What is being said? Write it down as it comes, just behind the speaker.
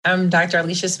I'm Dr.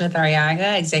 Alicia Smith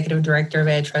Arriaga, Executive Director of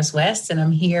EdTrust West, and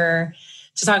I'm here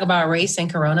to talk about race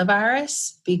and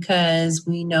coronavirus because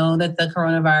we know that the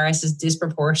coronavirus is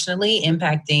disproportionately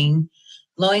impacting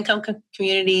low-income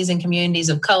communities and communities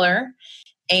of color,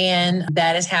 and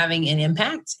that is having an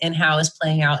impact in how it's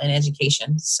playing out in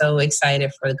education. So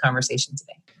excited for the conversation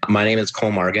today. My name is Cole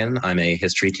Morgan. I'm a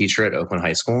history teacher at Oakland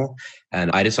High School,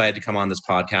 and I decided to come on this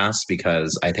podcast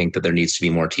because I think that there needs to be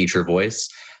more teacher voice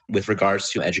with regards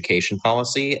to education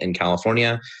policy in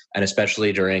California, and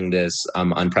especially during this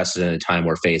unprecedented time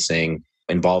we're facing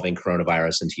involving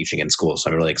coronavirus and teaching in schools.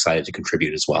 So I'm really excited to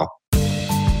contribute as well.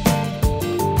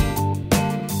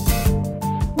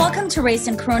 Welcome to Race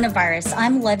and Coronavirus.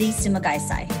 I'm Levi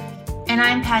Sumagaisai. And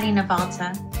I'm Patty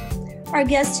Navalta. Our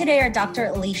guests today are Dr.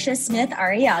 Alicia Smith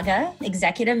Arriaga,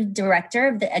 Executive Director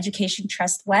of the Education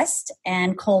Trust West,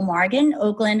 and Cole Morgan,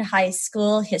 Oakland High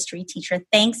School history teacher.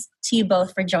 Thanks to you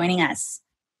both for joining us.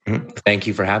 Thank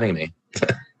you for having me.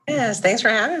 Yes, thanks for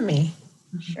having me.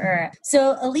 Sure.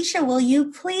 So, Alicia, will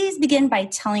you please begin by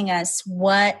telling us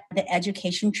what the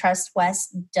Education Trust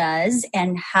West does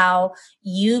and how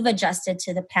you've adjusted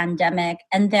to the pandemic?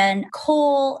 And then,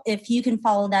 Cole, if you can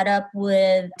follow that up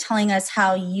with telling us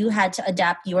how you had to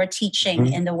adapt your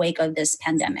teaching in the wake of this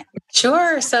pandemic.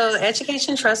 Sure. So,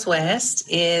 Education Trust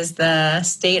West is the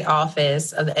state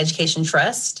office of the Education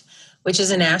Trust, which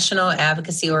is a national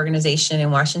advocacy organization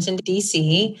in Washington,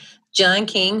 D.C. John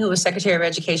King, who was Secretary of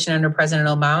Education under President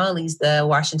Obama, leads the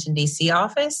Washington, D.C.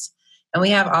 office. And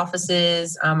we have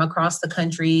offices across the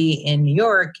country in New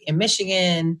York, in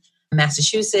Michigan,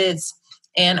 Massachusetts.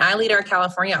 And I lead our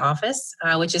California office,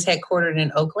 which is headquartered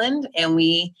in Oakland. And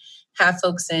we have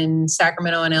folks in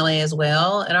Sacramento and LA as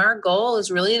well. And our goal is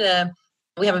really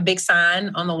we have a big sign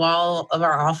on the wall of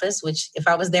our office, which if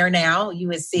I was there now, you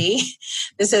would see.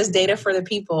 This says data for the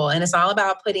people. And it's all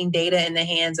about putting data in the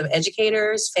hands of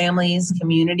educators, families,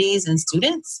 communities, and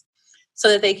students so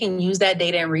that they can use that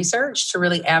data and research to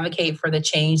really advocate for the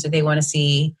change that they want to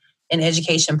see in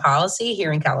education policy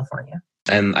here in California.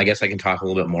 And I guess I can talk a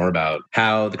little bit more about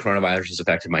how the coronavirus has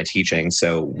affected my teaching.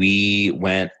 So the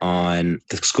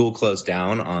school closed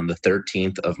down on the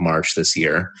 13th of March this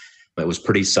year. It was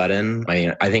pretty sudden.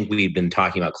 I think we'd been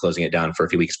talking about closing it down for a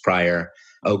few weeks prior.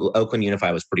 Oakland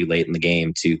Unified was pretty late in the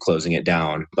game to closing it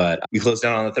down. But we closed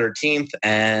down on the 13th,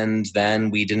 and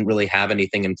then we didn't really have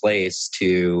anything in place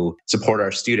to support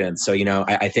our students. So,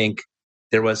 I think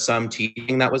there was some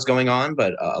teaching that was going on,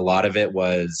 but a lot of it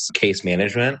was case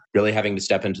management, really having to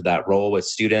step into that role with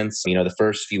students. The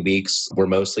first few weeks were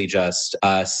mostly just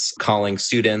us calling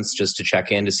students just to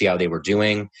check in to see how they were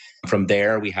doing. From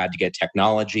there, we had to get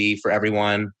technology for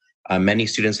everyone. Many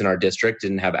students in our district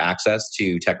didn't have access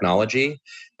to technology.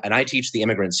 And I teach the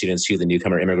immigrant students too, the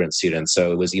newcomer immigrant students.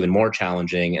 So it was even more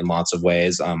challenging in lots of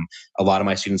ways. A lot of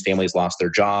my students' families lost their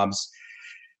jobs.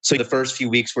 So the first few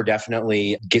weeks were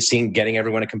definitely getting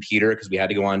everyone a computer because we had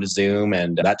to go on to Zoom,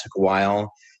 and that took a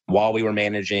while. While we were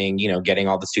managing, getting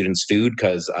all the students food,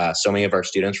 because so many of our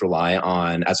students rely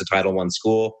on, as a Title I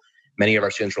school, many of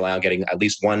our students rely on getting at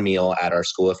least one meal at our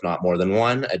school, if not more than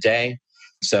one a day.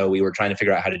 So we were trying to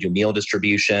figure out how to do meal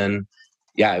distribution.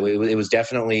 Yeah, it was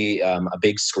definitely a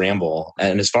big scramble.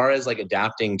 And as far as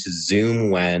adapting to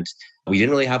Zoom went, we didn't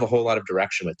really have a whole lot of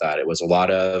direction with that. It was a lot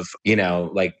of,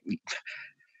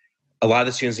 a lot of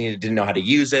the students didn't know how to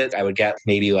use it. I would get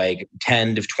maybe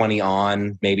 10 to 20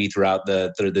 on maybe throughout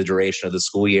the duration of the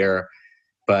school year.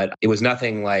 But it was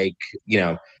nothing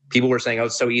people were saying, oh,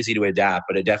 it's so easy to adapt,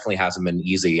 but it definitely hasn't been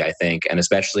easy, I think. And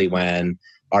especially when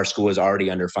our school is already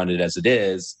underfunded as it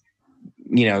is,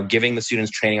 giving the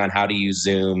students training on how to use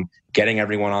Zoom, getting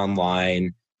everyone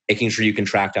online, making sure you can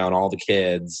track down all the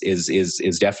kids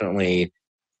is definitely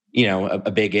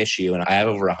a big issue. And I have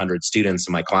over 100 students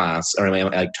in my class, or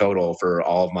total for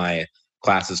all of my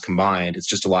classes combined. It's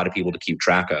just a lot of people to keep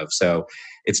track of. So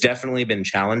it's definitely been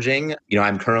challenging.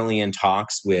 I'm currently in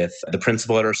talks with the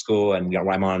principal at our school, and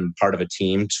I'm on part of a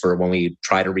team for when we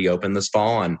try to reopen this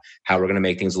fall on how we're going to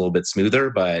make things a little bit smoother.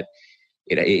 But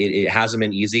it hasn't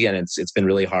been easy, and it's been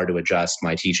really hard to adjust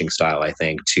my teaching style, I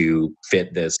think, to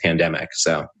fit this pandemic.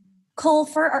 So, Cole,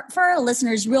 for our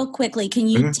listeners, real quickly, can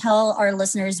you tell our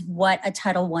listeners what a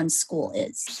Title I school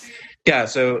is? Yeah,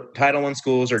 so Title I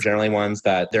schools are generally ones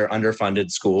that they're underfunded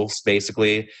schools,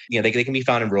 basically. They can be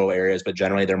found in rural areas, but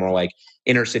generally they're more like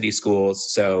inner city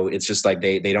schools. So it's just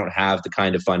they don't have the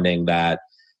kind of funding that,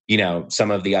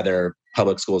 some of the other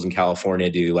public schools in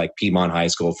California do, like Piedmont High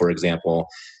School, for example.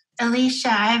 Alicia,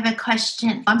 I have a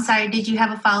question. I'm sorry, did you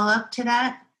have a follow-up to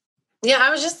that? Yeah,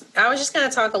 I was just going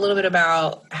to talk a little bit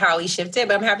about how we shifted,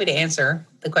 but I'm happy to answer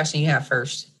the question you have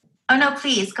first. Oh, no,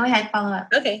 please go ahead, follow up.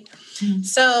 Okay.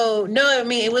 So, no, I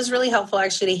mean, it was really helpful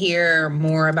actually to hear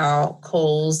more about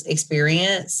Cole's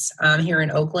experience here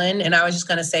in Oakland. And I was just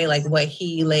going to say, like, what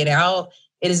he laid out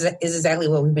is exactly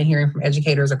what we've been hearing from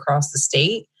educators across the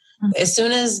state. As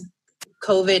soon as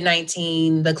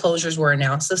COVID-19, the closures were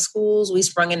announced of schools, we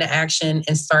sprung into action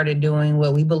and started doing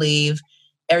what we believe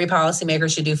every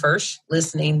policymaker should do first,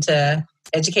 listening to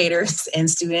educators and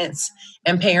students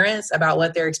and parents about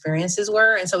what their experiences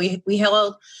were. And so we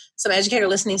held some educator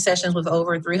listening sessions with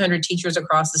over 300 teachers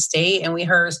across the state, and we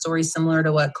heard stories similar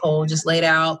to what Cole just laid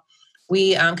out.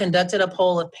 We conducted a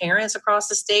poll of parents across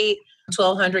the state,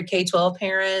 1,200 K-12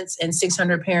 parents and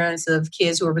 600 parents of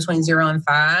kids who were between 0 and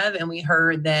 5. And we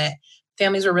heard that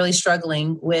families were really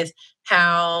struggling with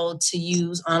how to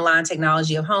use online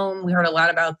technology at home. We heard a lot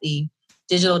about the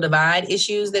digital divide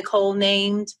issues that Cole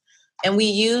named. And we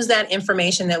used that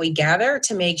information that we gathered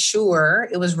to make sure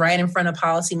it was right in front of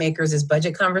policymakers as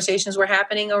budget conversations were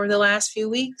happening over the last few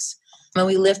weeks. And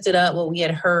we lifted up what we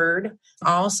had heard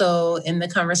also in the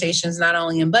conversations, not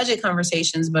only in budget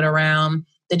conversations, but around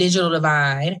the digital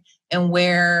divide and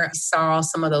where we saw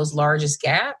some of those largest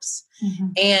gaps.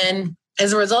 And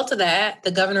as a result of that,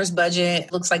 the governor's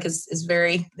budget looks like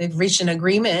they've reached an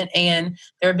agreement, and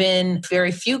there have been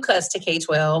very few cuts to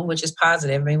K-12, which is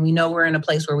positive. I mean, we know we're in a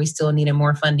place where we still needed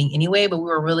more funding anyway, but we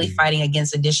were really fighting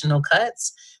against additional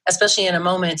cuts, especially in a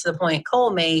moment to the point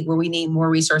Cole made where we need more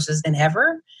resources than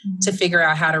ever to figure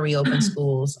out how to reopen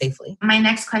schools safely. My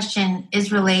next question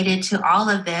is related to all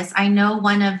of this. I know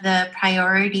one of the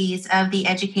priorities of the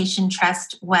Education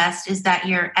Trust West is that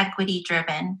you're equity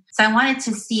driven. So I wanted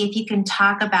to see if you can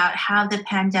talk about how the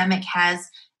pandemic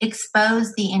has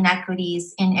exposed the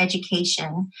inequities in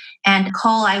education. And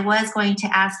Cole, I was going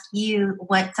to ask you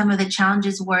what some of the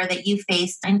challenges were that you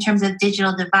faced in terms of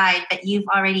digital divide, but you've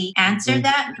already answered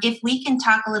that. If we can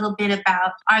talk a little bit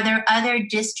about, are there other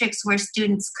districts where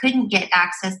students couldn't get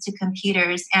access to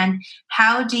computers, and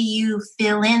how do you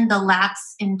fill in the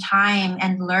lapse in time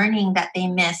and learning that they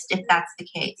missed if that's the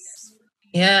case?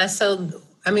 Yeah, so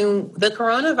I mean, the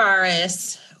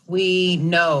coronavirus, we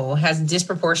know, has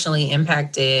disproportionately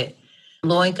impacted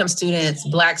low-income students,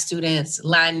 Black students,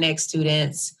 Latinx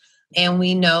students. And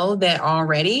we know that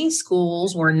already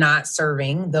schools were not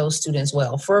serving those students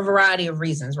well for a variety of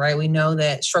reasons, right? We know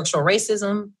that structural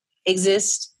racism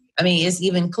exists. I mean, it's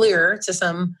even clearer to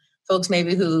some folks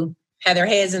maybe who had their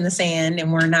heads in the sand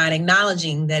and were not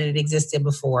acknowledging that it existed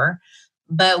before.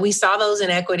 But we saw those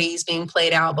inequities being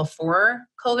played out before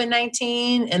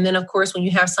COVID-19. And then, of course, when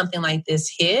you have something like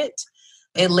this hit,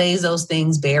 it lays those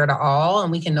things bare to all, and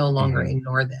we can no longer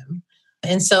ignore them.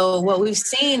 And so what we've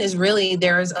seen is really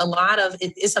there's a lot of,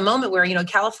 it's a moment where,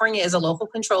 California is a local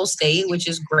control state, which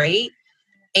is great,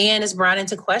 and is brought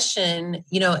into question,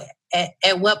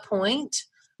 at what point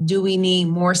do we need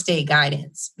more state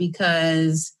guidance?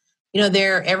 Because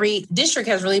every district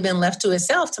has really been left to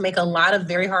itself to make a lot of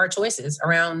very hard choices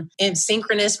around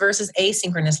synchronous versus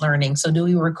asynchronous learning. So do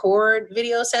we record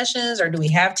video sessions, or do we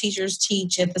have teachers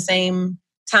teach at the same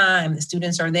time the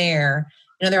students are there?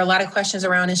 There are a lot of questions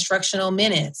around instructional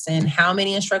minutes and how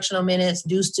many instructional minutes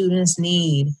do students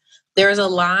need? There's a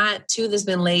lot, too, that's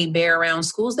been laid bare around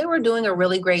schools. They were doing a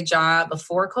really great job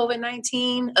before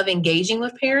COVID-19 of engaging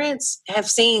with parents. Have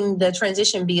seen the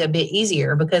transition be a bit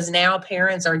easier because now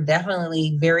parents are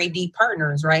definitely very deep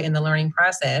partners, right, in the learning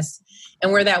process.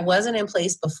 And where that wasn't in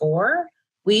place before,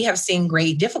 we have seen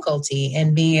great difficulty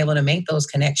in being able to make those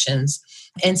connections.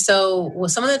 And so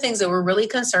some of the things that we're really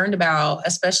concerned about,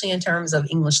 especially in terms of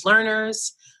English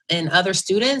learners and other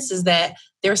students, is that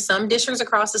there are some districts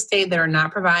across the state that are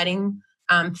not providing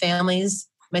families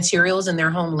materials in their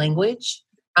home language,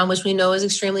 which we know is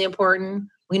extremely important.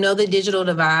 We know the digital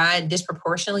divide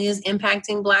disproportionately is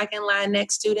impacting Black and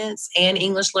Latinx students and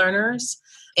English learners,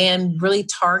 and really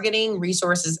targeting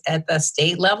resources at the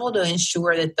state level to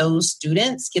ensure that those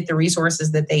students get the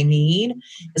resources that they need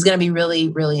is going to be really,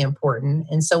 really important.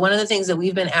 And so one of the things that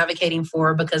we've been advocating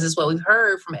for, because it's what we've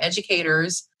heard from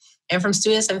educators and from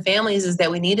students and families, is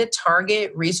that we need to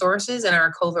target resources in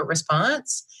our COVID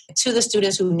response to the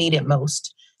students who need it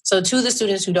most. So to the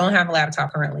students who don't have a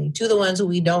laptop currently, to the ones who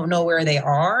we don't know where they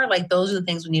are, like those are the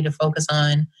things we need to focus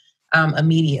on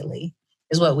immediately,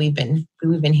 is what we've been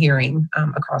hearing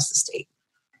across the state.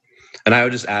 And I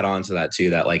would just add on to that too,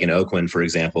 that like in Oakland, for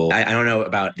example, I don't know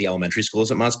about the elementary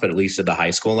schools but at least at the high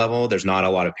school level, there's not a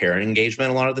lot of parent engagement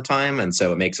a lot of the time. And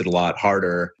so it makes it a lot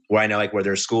harder. Where I know like where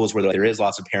there's schools where there is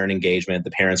lots of parent engagement,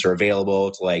 the parents are available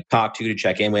to like talk to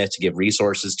check in with, to give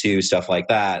resources to, stuff like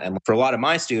that. And for a lot of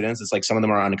my students, it's like some of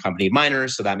them are unaccompanied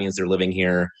minors. So that means they're living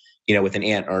here, with an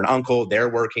aunt or an uncle. They're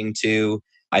working too.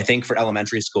 I think for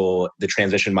elementary school, the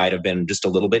transition might have been just a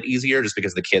little bit easier just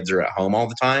because the kids are at home all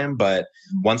the time. But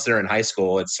once they're in high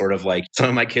school, it's sort of like some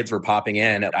of my kids were popping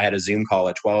in. I had a Zoom call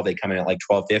at 12. They come in at like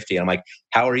 12:50. I'm like,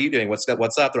 how are you doing? What's up?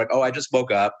 They're like, oh, I just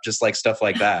woke up, just like stuff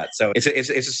like that. So it's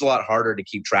just a lot harder to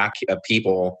keep track of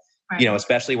people, you know,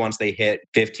 especially once they hit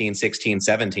 15, 16,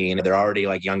 17. They're already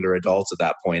like younger adults at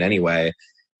that point anyway.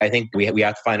 I think we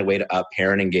have to find a way to up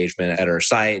parent engagement at our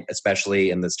site, especially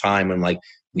in this time when like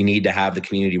we need to have the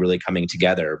community really coming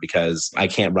together because I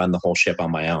can't run the whole ship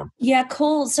on my own. Yeah,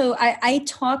 cool. So I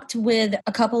talked with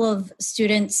a couple of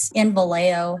students in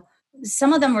Vallejo.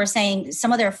 Some of them were saying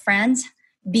some of their friends,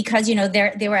 because, you know,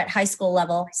 they were at high school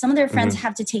level, some of their friends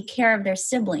have to take care of their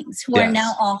siblings who are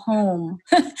now all home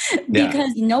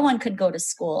because no one could go to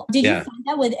school. Did you find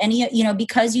that with any, you know,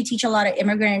 because you teach a lot of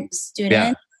immigrant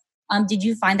students? Did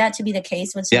you find that to be the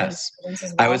case with some of the students as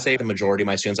well? I would say the majority of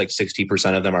my students, like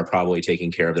 60% of them, are probably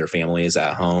taking care of their families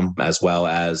at home as well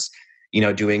as, you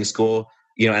know, doing school.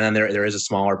 You know, and then there is a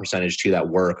smaller percentage too that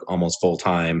work almost full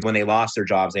time. When they lost their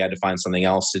jobs, they had to find something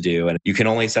else to do. And you can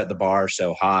only set the bar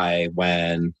so high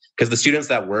because the students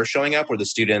that were showing up were the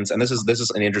students, and this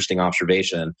is an interesting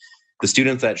observation. The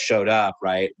students that showed up,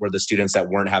 right, were the students that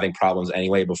weren't having problems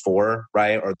anyway before,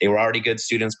 right? Or they were already good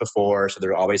students before, so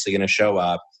they're obviously going to show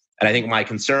up. And I think my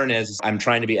concern is I'm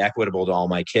trying to be equitable to all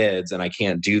my kids, and I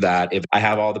can't do that if I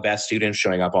have all the best students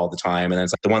showing up all the time. And then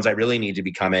it's like the ones I really need to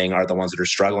be coming are the ones that are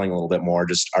struggling a little bit more,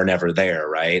 just are never there,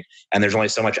 right? And there's only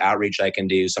so much outreach I can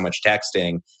do, so much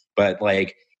texting. But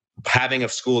like having a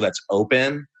school that's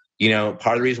open, you know,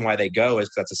 part of the reason why they go is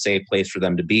because that's a safe place for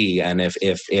them to be. And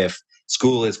if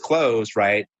school is closed,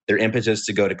 right, their impetus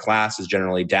to go to class is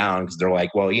generally down because they're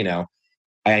like, well, you know,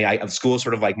 school is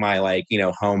sort of like my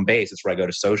home base. It's where I go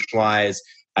to socialize.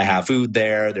 I have food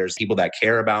there. There's people that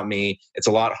care about me. It's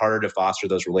a lot harder to foster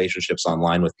those relationships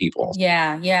online with people.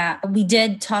 Yeah. We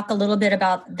did talk a little bit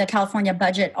about the California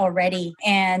budget already.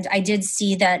 And I did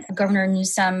see that Governor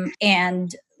Newsom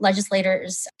and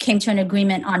legislators came to an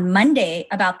agreement on Monday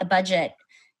about the budget.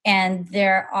 And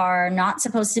there are not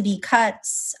supposed to be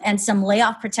cuts and some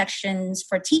layoff protections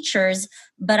for teachers.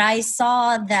 But I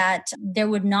saw that there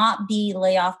would not be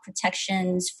layoff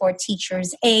protections for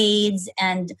teachers' aides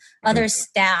and other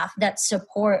staff that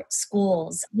support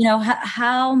schools. You know,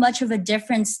 how much of a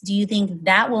difference do you think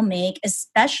that will make,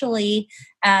 especially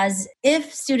as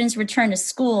if students return to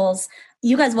schools,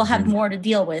 you guys will have more to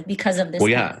deal with because of this. Well,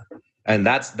 yeah. And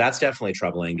that's definitely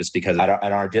troubling just because at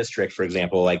our district, for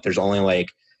example, like there's only like,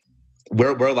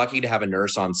 we're lucky to have a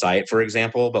nurse on site, for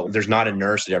example, but there's not a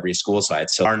nurse at every school site.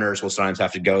 So our nurse will sometimes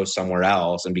have to go somewhere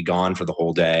else and be gone for the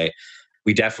whole day.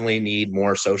 We definitely need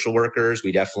more social workers.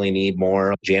 We definitely need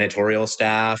more janitorial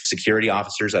staff, security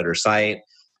officers at our site.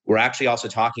 We're actually also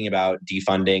talking about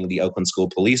defunding the Oakland School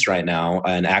Police right now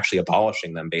and actually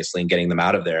abolishing them basically and getting them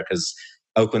out of there because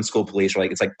Oakland School Police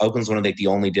it's like Oakland's one of the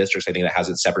only districts I think that has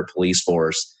its separate police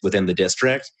force within the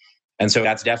district. And so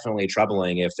that's definitely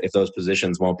troubling if those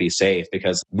positions won't be safe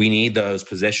because we need those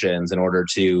positions in order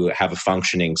to have a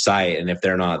functioning site. And if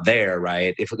they're not there,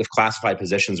 right, if classified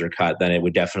positions are cut, then it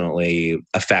would definitely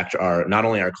affect not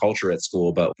only our culture at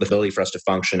school, but the ability for us to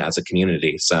function as a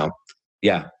community. So,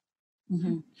 yeah.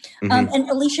 And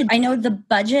Alicia, I know the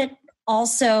budget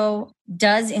also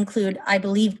does include, I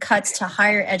believe, cuts to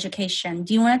higher education.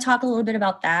 Do you want to talk a little bit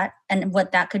about that and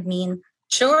what that could mean?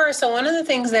 Sure. So one of the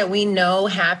things that we know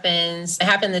happened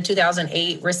in the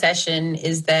 2008 recession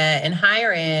is that in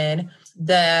higher ed,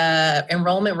 the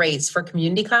enrollment rates for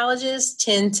community colleges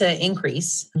tend to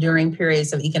increase during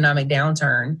periods of economic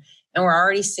downturn. And we're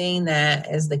already seeing that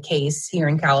as the case here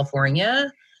in California.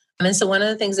 And so one of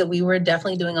the things that we were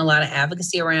definitely doing a lot of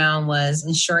advocacy around was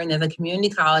ensuring that the community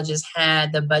colleges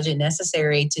had the budget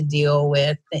necessary to deal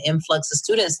with the influx of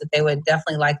students that they would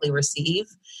definitely likely receive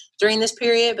during this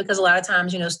period, because a lot of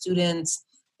times, students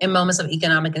in moments of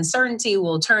economic uncertainty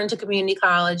will turn to community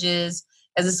colleges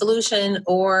as a solution,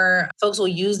 or folks will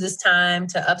use this time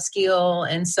to upskill.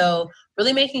 And so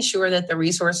really making sure that the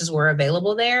resources were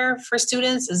available there for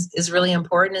students is really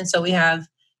important. And so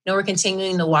we're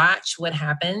continuing to watch what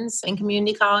happens in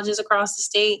community colleges across the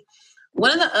state.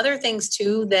 One of the other things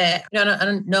too that I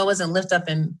don't know wasn't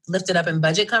lifted up in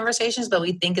budget conversations, but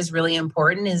we think is really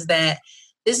important is that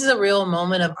this is a real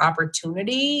moment of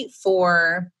opportunity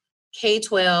for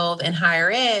K-12 and higher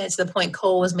ed, to the point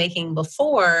Cole was making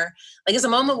before. Like, it's a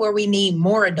moment where we need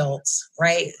more adults,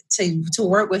 right, to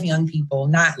work with young people,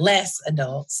 not less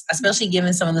adults, especially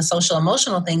given some of the social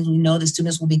emotional things we know the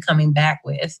students will be coming back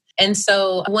with. And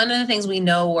so one of the things we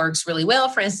know works really well,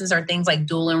 for instance, are things like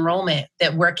dual enrollment,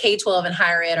 that where K-12 and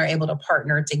higher ed are able to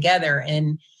partner together.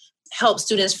 And help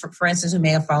students, for instance, who may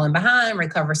have fallen behind,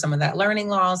 recover some of that learning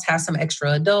loss, have some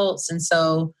extra adults. And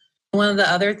so one of the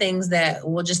other things that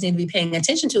we'll just need to be paying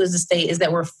attention to as a state is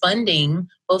that we're funding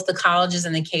both the colleges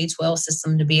and the K-12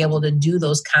 system to be able to do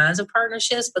those kinds of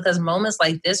partnerships, because moments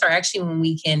like this are actually when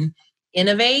we can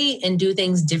innovate and do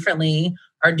things differently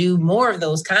or do more of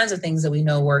those kinds of things that we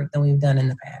know work than we've done in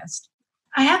the past.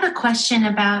 I have a question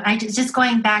about, just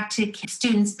going back to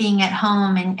students being at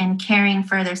home and caring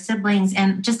for their siblings.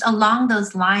 And just along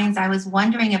those lines, I was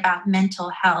wondering about mental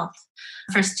health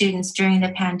for students during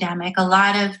the pandemic. A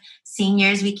lot of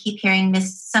seniors, we keep hearing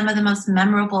this, some of the most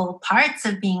memorable parts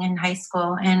of being in high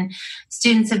school, and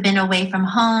students have been away from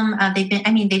home. They've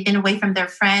been away from their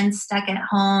friends, stuck at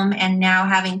home, and now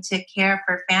having to care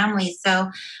for families. So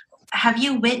have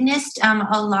you witnessed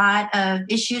a lot of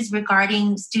issues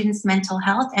regarding students' mental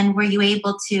health, and were you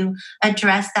able to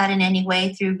address that in any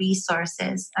way through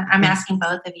resources? I'm asking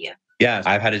both of you. Yeah,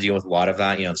 I've had to deal with a lot of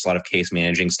that. It's a lot of case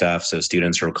managing stuff. So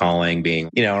students are calling,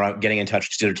 or getting in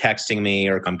touch, they're texting me,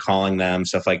 or I'm calling them,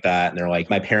 stuff like that. And they're like,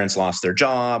 my parents lost their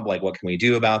job. Like, what can we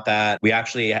do about that? We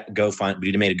actually made a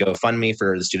GoFundMe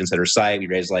for the students at our site. We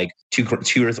raised like we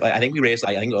raised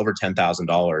over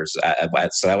 $10,000.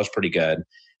 So that was pretty good.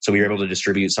 So we were able to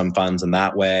distribute some funds in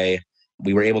that way.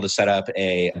 We were able to set up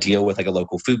a deal with like a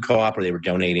local food co-op where they were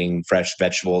donating fresh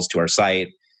vegetables to our site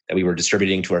that we were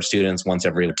distributing to our students once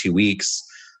every 2 weeks.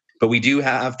 But we do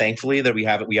have, thankfully, that we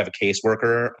have a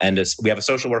caseworker and we have a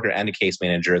social worker and a case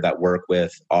manager that work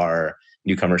with our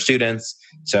newcomer students.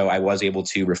 So I was able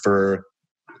to refer,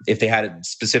 if they had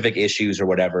specific issues or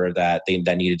whatever that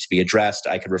needed to be addressed,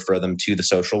 I could refer them to the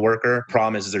social worker.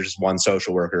 Problem is there's just one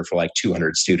social worker for like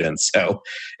 200 students. So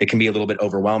it can be a little bit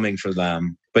overwhelming for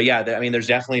them. But yeah, there's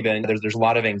definitely been, there's a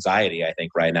lot of anxiety, I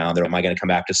think, right now. Am I going to come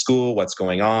back to school? What's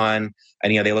going on?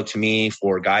 And, they look to me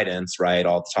for guidance, right,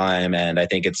 all the time. And I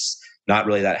think it's not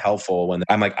really that helpful when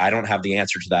I'm like, I don't have the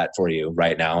answer to that for you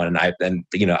right now. And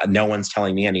no one's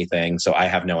telling me anything. So I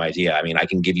have no idea. I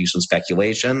can give you some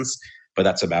speculations, but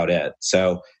that's about it.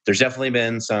 So there's definitely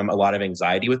been a lot of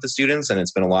anxiety with the students, and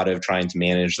it's been a lot of trying to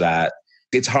manage that.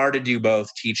 It's hard to do both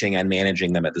teaching and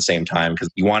managing them at the same time, because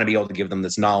you want to be able to give them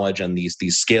this knowledge and these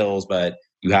skills, but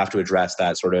you have to address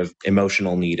that sort of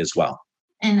emotional need as well.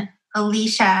 And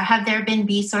Alicia, have there been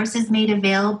resources made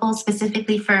available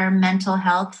specifically for mental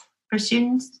health for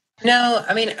students? No,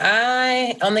 on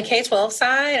the K-12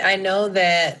 side, I know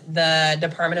that the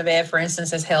Department of Ed, for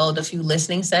instance, has held a few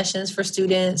listening sessions for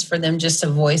students for them just to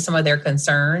voice some of their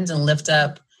concerns and lift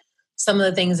up some of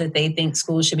the things that they think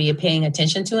schools should be paying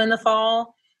attention to in the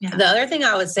fall. Yeah. The other thing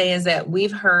I would say is that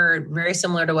we've heard, very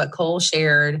similar to what Cole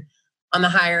shared, on the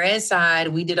higher ed side,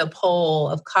 we did a poll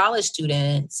of college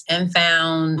students and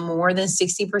found more than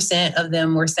 60% of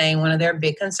them were saying one of their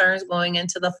big concerns going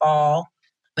into the fall,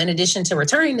 in addition to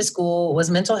returning to school, was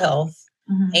mental health.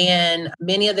 Mm-hmm. And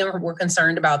many of them were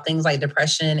concerned about things like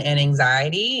depression and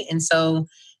anxiety. And so,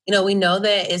 we know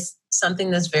that it's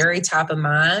something that's very top of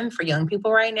mind for young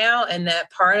people right now. And that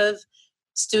part of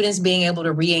students being able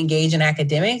to re-engage in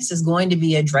academics is going to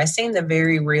be addressing the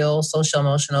very real social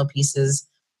emotional pieces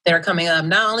that are coming up,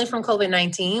 not only from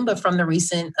COVID-19, but from the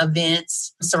recent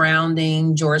events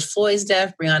surrounding George Floyd's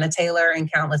death, Breonna Taylor,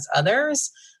 and countless others.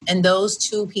 And those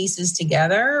two pieces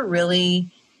together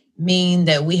really mean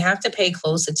that we have to pay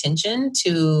close attention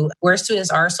to where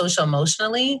students are social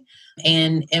emotionally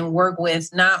and work with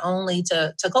not only,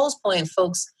 to Cole's point,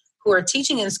 folks who are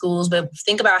teaching in schools, but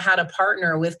think about how to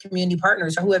partner with community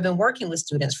partners who have been working with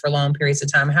students for long periods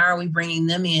of time. How are we bringing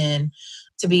them in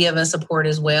to be of a support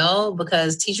as well?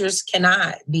 Because teachers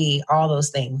cannot be all those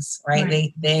things,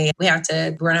 right? We're going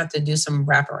to have to do some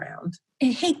wraparound.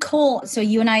 Hey, Cole, so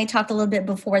you and I talked a little bit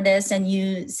before this, and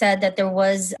you said that there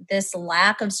was this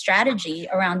lack of strategy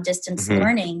around distance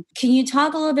learning. Can you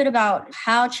talk a little bit about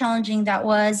how challenging that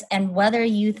was, and whether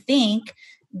you think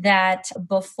that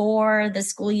before the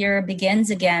school year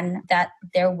begins again, that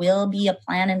there will be a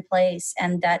plan in place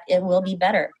and that it will be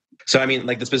better? So,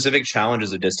 the specific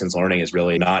challenges of distance learning is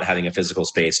really not having a physical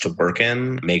space to work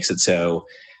in makes it so.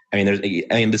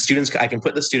 The students, I can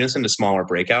put the students into smaller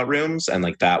breakout rooms, and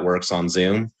that works on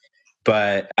Zoom.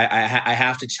 But I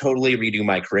have to totally redo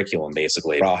my curriculum,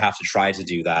 basically. Or I'll have to try to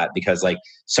do that because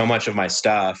so much of my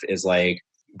stuff is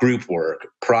group work,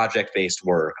 project-based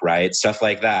work, right? Stuff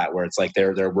like that, where it's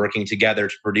they're working together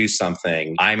to produce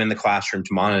something. I'm in the classroom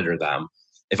to monitor them.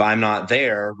 If I'm not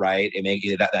there, right, it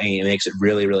makes it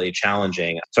really, really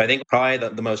challenging. So I think probably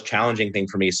the most challenging thing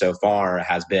for me so far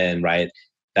has been, right,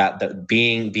 that the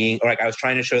being I was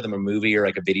trying to show them a movie or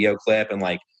a video clip, and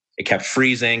it kept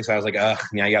freezing. So I was like, ugh,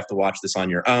 now you have to watch this on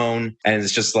your own. And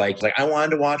it's just like I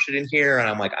wanted to watch it in here. And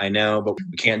I'm like, I know, but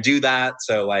we can't do that.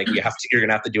 So like you're going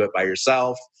to have to do it by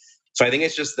yourself. So I think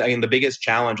it's just, the biggest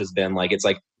challenge has been it's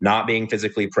not being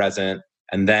physically present.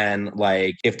 And then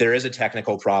if there is a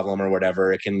technical problem or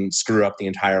whatever, it can screw up the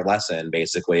entire lesson,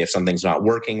 basically, if something's not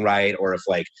working right, or if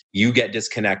you get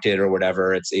disconnected or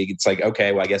whatever, it's like,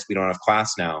 okay, well, I guess we don't have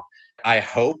class now. I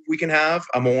hope we can have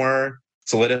a more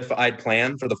solidified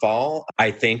plan for the fall.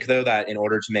 I think, though, that in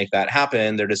order to make that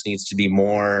happen, there just needs to be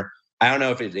more, I don't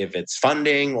know if it's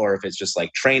funding or if it's just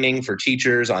training for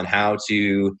teachers on how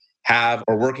to have,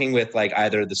 or working with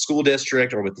either the school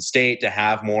district or with the state to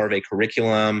have more of a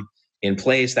curriculum in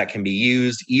place that can be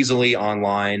used easily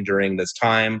online during this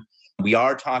time. We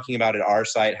are talking about at our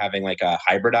site having a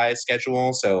hybridized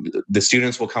schedule. So the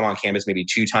students will come on campus maybe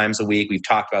 2 times a week. We've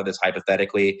talked about this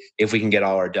hypothetically. If we can get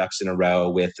all our ducks in a row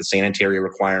with the sanitary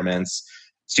requirements,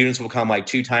 students will come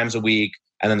 2 times a week,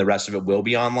 and then the rest of it will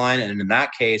be online. And in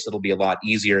that case, it'll be a lot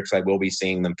easier because I will be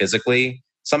seeing them physically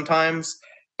sometimes.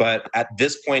 But at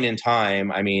this point in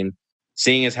time,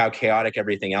 seeing as how chaotic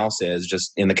everything else is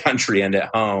just in the country and at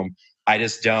home, I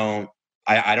just don't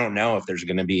know if there's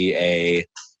going to be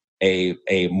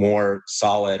a more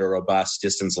solid or robust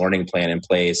distance learning plan in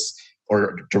place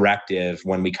or directive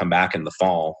when we come back in the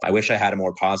fall. I wish I had a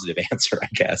more positive answer, I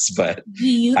guess. But do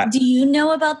you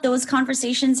know about those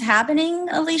conversations happening,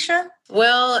 Alicia?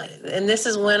 Well, and this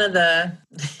is one of the,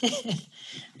 I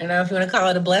don't know if you want to call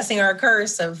it a blessing or a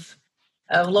curse of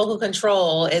local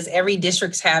control, is every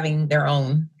district's having their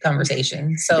own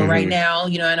conversation. So right now,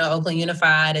 I know Oakland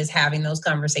Unified is having those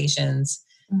conversations.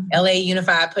 LA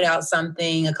Unified put out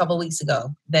something a couple of weeks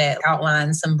ago that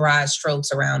outlines some broad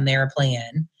strokes around their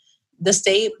plan. The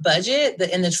state budget,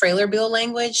 in the trailer bill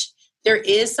language, there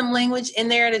is some language in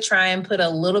there to try and put a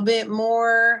little bit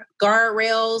more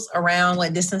guardrails around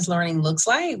what distance learning looks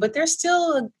like, but there's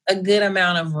still a good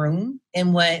amount of room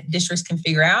in what districts can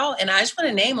figure out. And I just want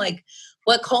to name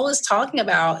what Cole is talking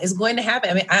about is going to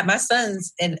happen. My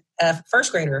son's a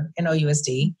first grader in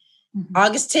OUSD,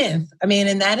 August 10th.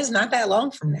 And that is not that long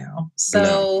from now.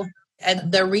 So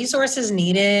the resources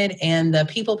needed and the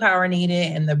people power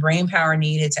needed and the brain power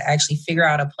needed to actually figure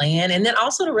out a plan. And then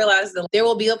also to realize that there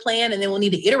will be a plan and then we'll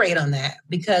need to iterate on that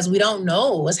because we don't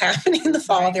know what's happening in the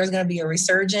fall. There's going to be a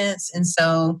resurgence. And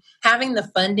so having the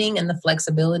funding and the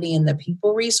flexibility and the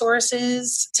people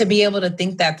resources to be able to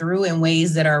think that through in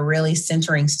ways that are really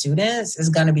centering students is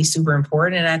going to be super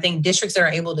important. And I think districts that are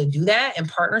able to do that in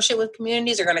partnership with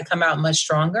communities are going to come out much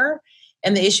stronger.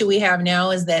 And the issue we have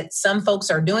now is that some folks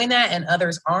are doing that and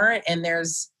others aren't. And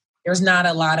there's not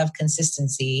a lot of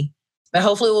consistency. But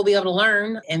hopefully we'll be able to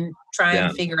learn and try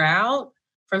and figure out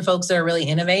from folks that are really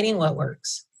innovating what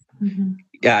works. Mm-hmm.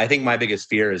 Yeah, I think my biggest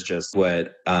fear is just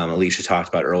what Alicia talked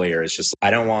about earlier. Is just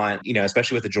I don't want,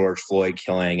 especially with the George Floyd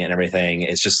killing and everything,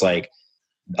 it's just a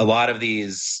lot of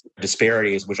these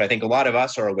disparities, which I think a lot of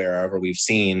us are aware of or we've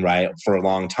seen, right, for a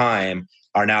long time,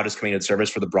 are now just coming to service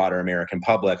for the broader American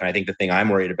public. And I think the thing I'm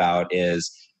worried about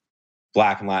is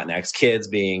Black and Latinx kids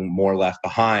being more left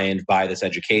behind by this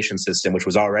education system, which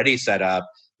was already set up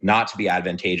not to be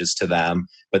advantageous to them.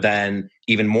 But then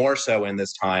even more so in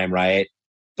this time, right,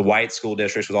 the white school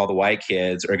districts with all the white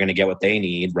kids are going to get what they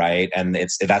need, right? And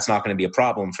that's not going to be a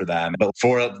problem for them. But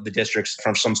for the districts,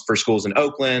 for schools in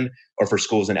Oakland or for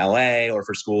schools in LA or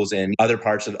for schools in other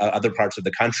parts of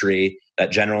the country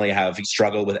that generally have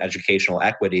struggled with educational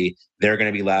equity, they're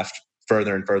going to be left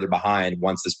further and further behind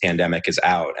once this pandemic is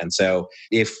out. And so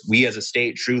if we as a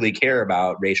state truly care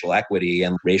about racial equity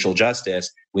and racial justice,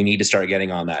 we need to start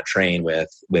getting on that train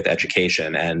with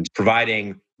education and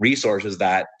providing resources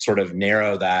that sort of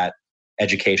narrow that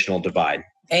educational divide.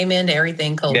 Amen to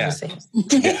everything Cole just said.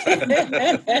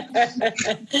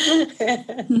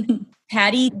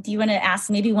 Patty, do you want to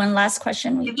ask maybe one last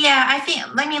question? Yeah, I think,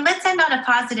 let's end on a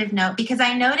positive note, because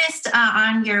I noticed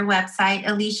on your website,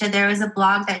 Alicia, there was a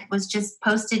blog that was just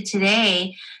posted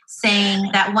today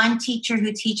saying that one teacher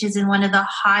who teaches in one of the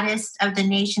hottest of the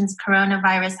nation's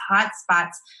coronavirus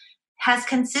hotspots has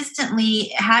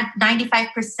consistently had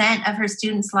 95% of her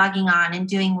students logging on and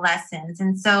doing lessons.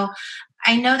 And so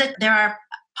I know that there are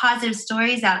positive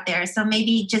stories out there. So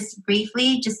maybe just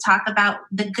briefly, just talk about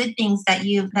the good things that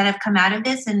have come out of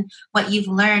this and what you've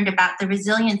learned about the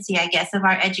resiliency, I guess, of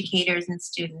our educators and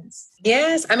students.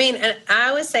 Yes.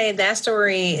 I would say that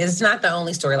story is not the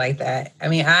only story like that.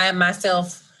 I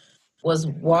myself was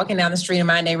walking down the street in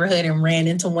my neighborhood and ran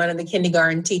into one of the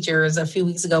kindergarten teachers a few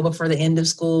weeks ago before the end of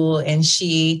school. And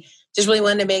she just really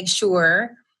wanted to make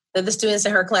sure that the students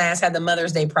in her class had the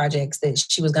Mother's Day projects that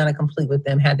she was going to complete with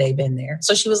them had they been there.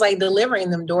 So she was like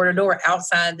delivering them door to door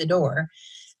outside the door.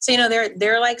 So,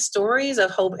 there are like stories of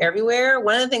hope everywhere.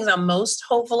 One of the things I'm most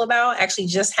hopeful about actually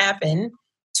just happened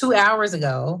 2 hours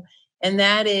ago. And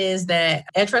that is that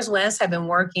EdTrust West have been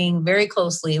working very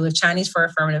closely with Chinese for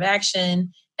Affirmative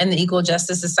Action and the Equal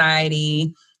Justice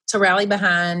Society to rally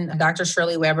behind Dr.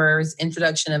 Shirley Weber's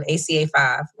introduction of ACA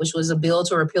 5, which was a bill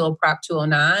to repeal Prop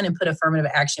 209 and put affirmative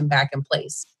action back in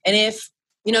place. And if,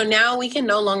 now we can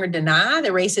no longer deny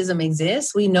that racism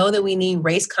exists, we know that we need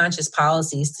race-conscious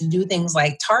policies to do things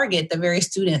like target the very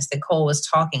students that Cole was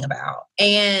talking about.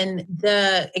 And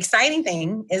the exciting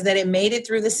thing is that it made it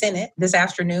through the Senate this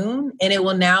afternoon, and it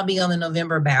will now be on the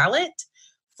November ballot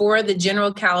for the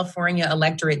general California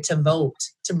electorate to vote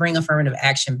to bring affirmative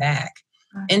action back.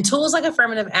 And tools like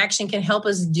affirmative action can help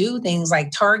us do things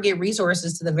like target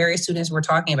resources to the very students we're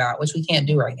talking about, which we can't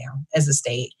do right now as a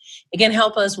state. It can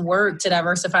help us work to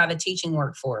diversify the teaching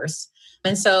workforce.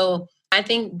 And so I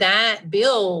think that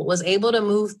bill was able to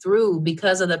move through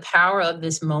because of the power of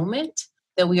this moment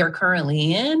that we are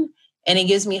currently in. And it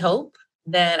gives me hope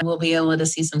that we'll be able to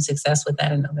see some success with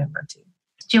that in November too.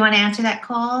 Do you want to answer that,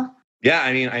 Cole? Yeah,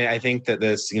 I mean, I think that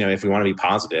this, if we want to be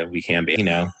positive, we can be,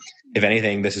 if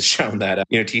anything, this has shown that,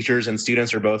 teachers and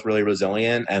students are both really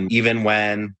resilient. And even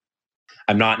when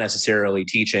I'm not necessarily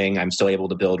teaching, I'm still able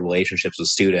to build relationships with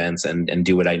students and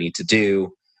do what I need to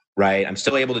do, right? I'm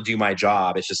still able to do my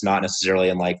job. It's just not necessarily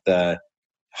in like the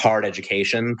hard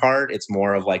education part. It's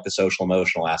more of like the social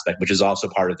emotional aspect, which is also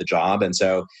part of the job. And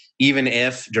so even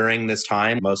if during this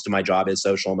time, most of my job is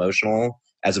social emotional,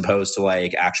 as opposed to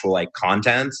like actual like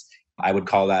content, I would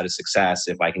call that a success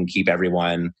if I can keep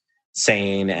everyone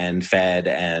sane and fed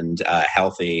and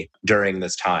healthy during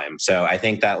this time. So I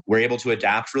think that we're able to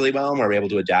adapt really well and we're able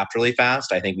to adapt really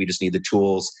fast. I think we just need the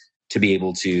tools to be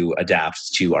able to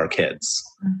adapt to our kids.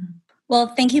 Mm-hmm. Well,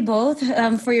 thank you both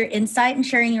for your insight and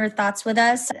sharing your thoughts with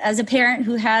us. As a parent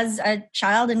who has a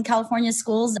child in California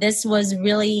schools, this was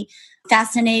really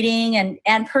fascinating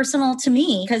and personal to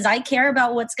me because I care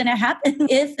about what's going to happen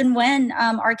if and when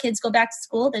our kids go back to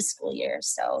school this school year.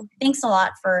 So thanks a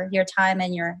lot for your time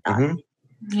and your thoughts.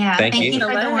 Mm-hmm. Yeah, thank you for so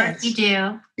the work you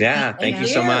do. Yeah, thank you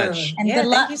so much. And good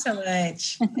luck. Thank you so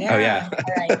much. Yeah. Oh, yeah.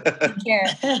 All right. Take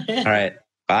care. All right.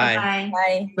 Bye. Bye.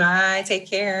 Bye. Bye. Take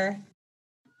care.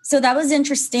 So that was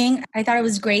interesting. I thought it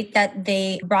was great that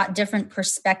they brought different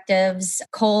perspectives.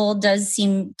 Cole does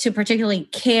seem to particularly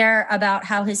care about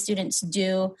how his students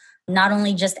do, not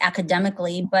only just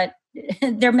academically, but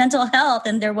their mental health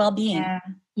and their well-being.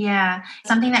 Yeah.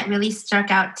 Something that really struck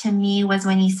out to me was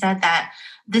when he said that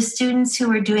the students who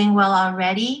were doing well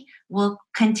already will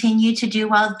continue to do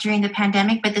well during the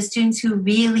pandemic, but the students who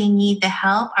really need the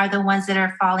help are the ones that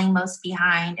are falling most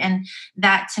behind. And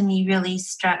that to me really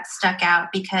stuck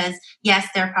out because yes,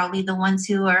 they're probably the ones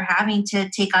who are having to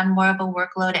take on more of a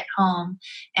workload at home.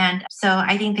 And so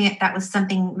I think that was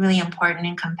something really important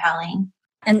and compelling.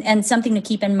 And something to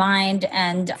keep in mind,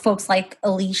 and folks like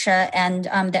Alicia and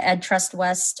the EdTrust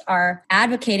West are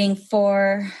advocating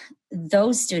for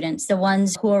those students, the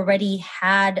ones who already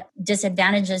had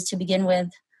disadvantages to begin with.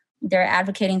 They're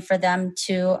advocating for them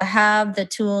to have the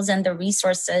tools and the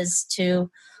resources to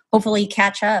hopefully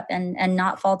catch up and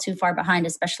not fall too far behind,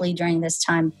 especially during this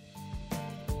time.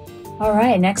 All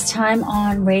right, next time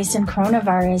on Race and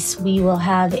Coronavirus, we will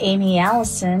have Amy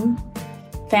Allison,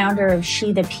 founder of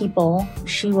She the People.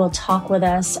 She will talk with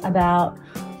us about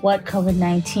what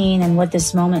COVID-19 and what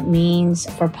this moment means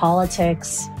for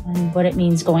politics and what it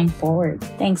means going forward.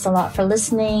 Thanks a lot for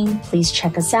listening. Please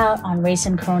check us out on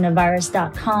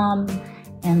raceandcoronavirus.com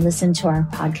and listen to our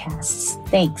podcasts.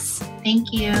 Thanks.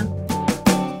 Thank you.